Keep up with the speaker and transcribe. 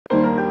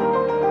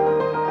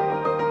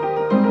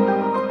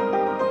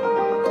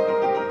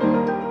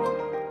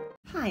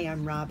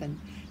Robin.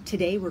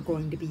 Today we're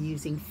going to be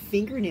using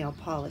fingernail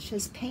polish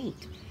as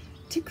paint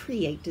to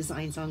create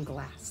designs on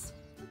glass.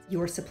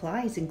 Your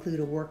supplies include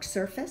a work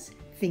surface,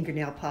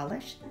 fingernail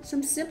polish,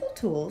 some simple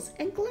tools,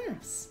 and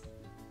glass.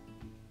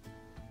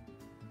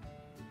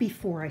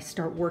 Before I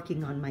start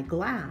working on my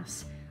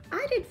glass,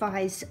 I'd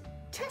advise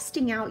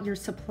testing out your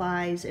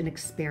supplies and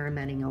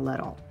experimenting a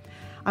little.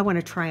 I want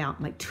to try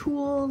out my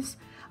tools.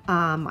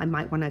 I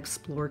might want to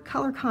explore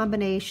color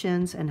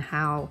combinations and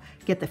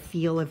get the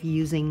feel of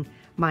using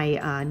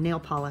my nail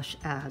polish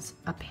as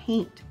a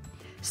paint.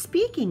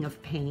 Speaking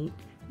of paint,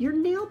 your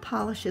nail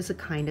polish is a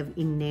kind of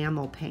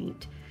enamel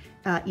paint.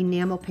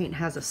 Enamel paint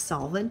has a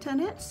solvent in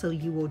it, so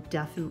you will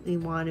definitely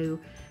want to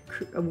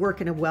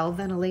work in a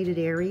well-ventilated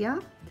area.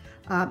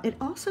 It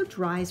also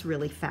dries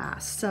really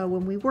fast, so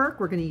when we work,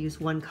 we're going to use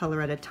one color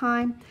at a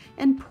time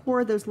and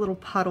pour those little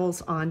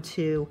puddles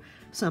onto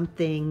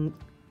something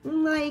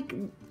like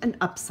an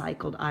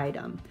upcycled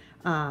item.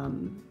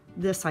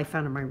 This I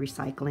found in my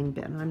recycling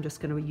bin. I'm just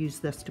going to use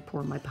this to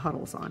pour my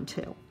puddles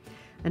onto.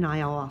 And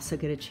I'll also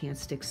get a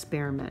chance to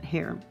experiment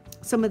here.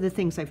 Some of the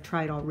things I've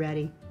tried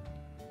already,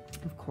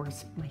 of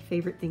course, my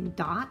favorite thing,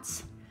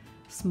 dots.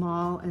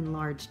 Small and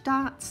large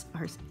dots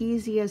are as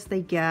easy as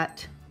they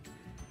get.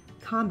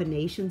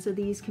 Combinations of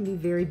these can be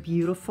very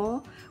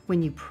beautiful.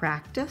 When you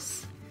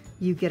practice,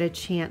 you get a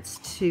chance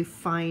to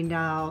find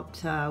out,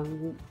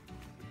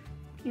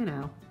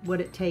 what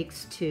it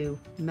takes to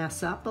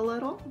mess up a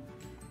little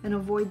and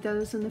avoid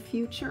those in the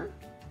future.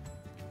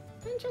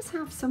 And just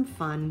have some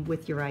fun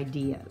with your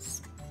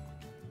ideas.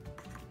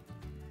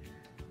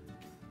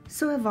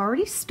 So I've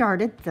already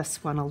started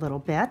this one a little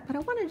bit, but I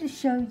wanted to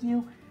show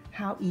you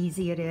how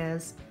easy it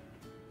is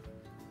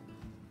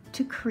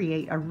to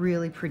create a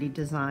really pretty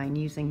design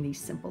using these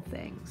simple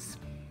things.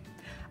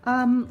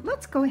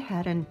 Let's go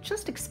ahead and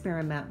just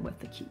experiment with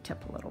the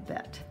Q-tip a little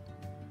bit.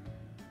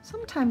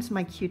 Sometimes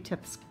my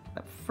Q-tips,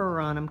 the fur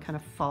on them kind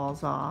of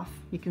falls off.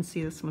 You can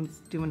see this one's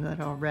doing that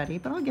already,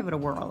 but I'll give it a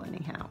whirl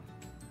anyhow.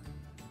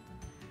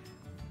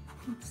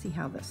 Let's see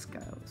how this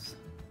goes.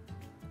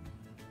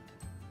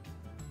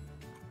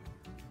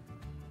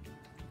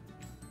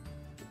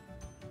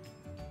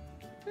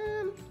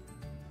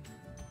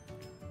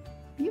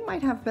 You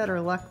might have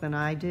better luck than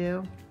I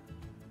do.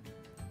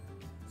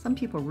 Some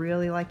people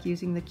really like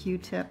using the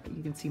Q-tip, but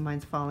you can see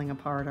mine's falling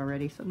apart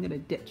already, so I'm going to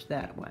ditch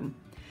that one.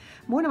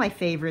 One of my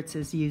favorites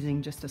is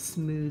using just a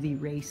smooth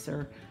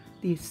eraser,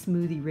 the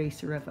smooth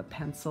eraser of a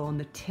pencil, and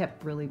the tip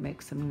really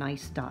makes some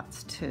nice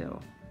dots too.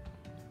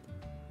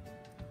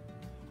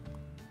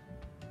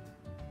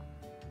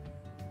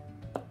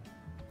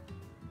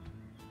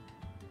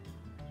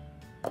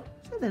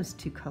 So those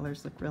two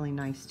colors look really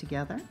nice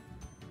together.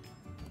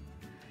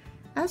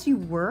 As you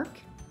work,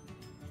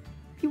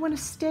 you want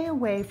to stay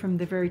away from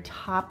the very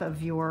top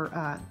of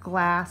your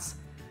glass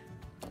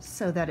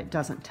so that it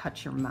doesn't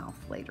touch your mouth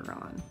later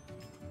on.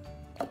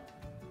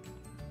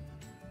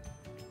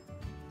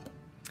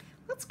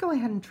 Let's go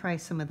ahead and try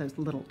some of those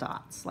little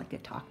dots like I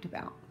talked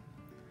about.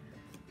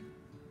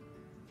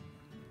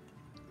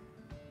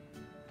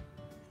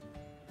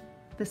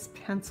 This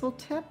pencil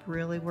tip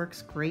really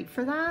works great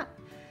for that.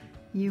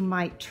 You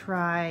might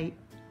try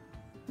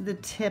the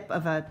tip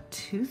of a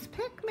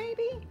toothpick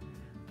maybe,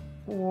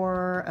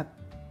 or a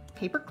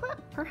paper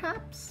clip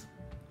perhaps.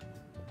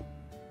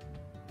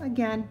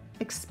 Again,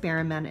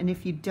 experiment, and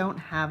if you don't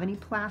have any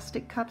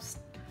plastic cups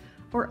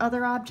or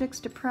other objects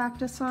to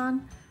practice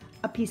on,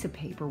 a piece of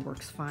paper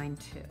works fine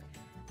too.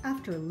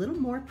 After a little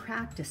more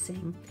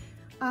practicing,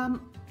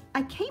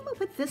 I came up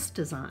with this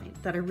design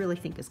that I really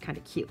think is kind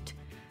of cute.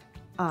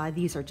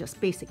 These are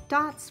just basic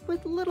dots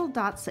with little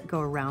dots that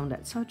go around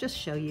it, so I'll just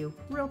show you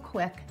real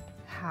quick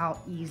how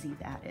easy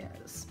that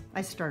is.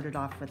 I started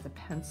off with a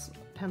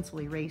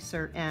pencil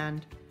eraser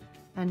and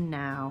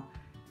now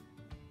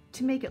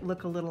to make it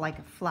look a little like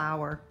a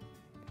flower,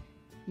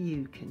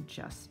 you can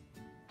just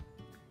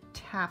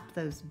tap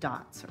those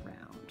dots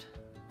around.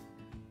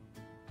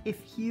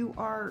 If you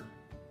are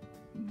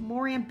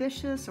more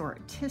ambitious or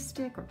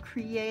artistic or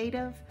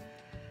creative,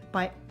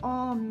 by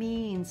all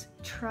means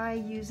try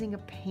using a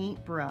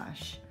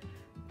paintbrush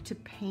to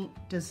paint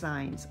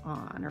designs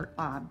on or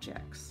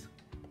objects.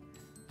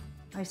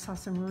 I saw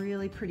some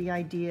really pretty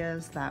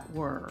ideas that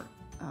were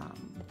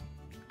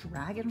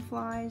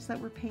dragonflies that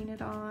were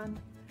painted on,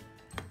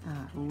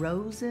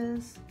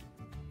 roses.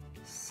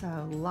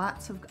 So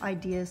lots of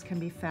ideas can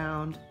be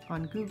found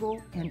on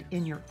Google and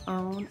in your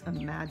own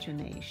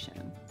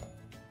imagination.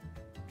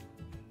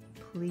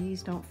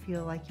 Please don't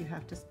feel like you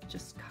have to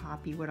just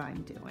copy what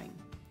I'm doing.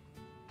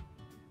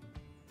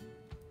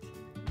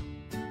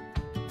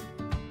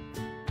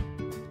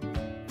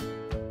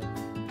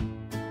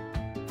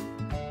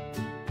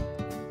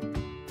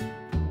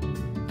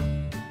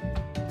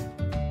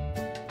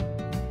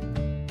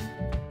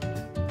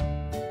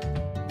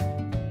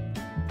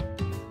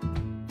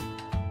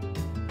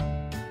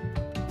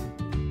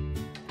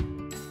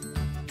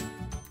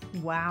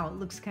 Wow, it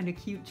looks kind of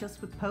cute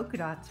just with polka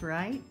dots,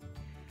 right?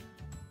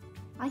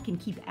 I can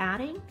keep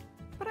adding,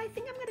 but I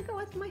think I'm going to go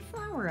with my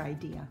flower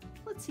idea.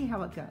 Let's see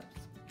how it goes.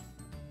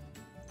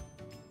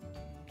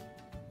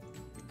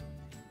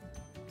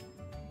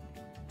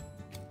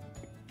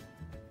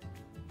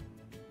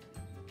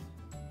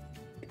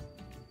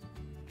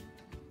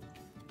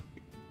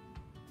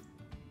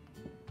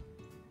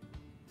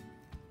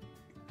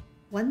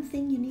 One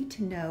thing you need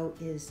to know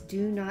is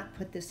do not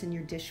put this in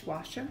your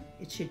dishwasher.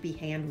 It should be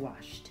hand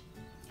washed.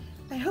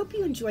 I hope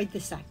you enjoyed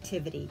this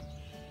activity.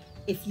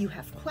 If you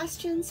have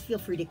questions, feel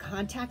free to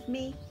contact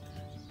me.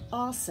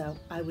 Also,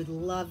 I would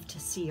love to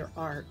see your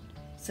art,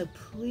 so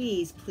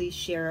please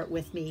share it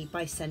with me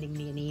by sending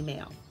me an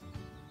email.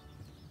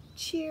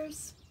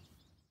 Cheers!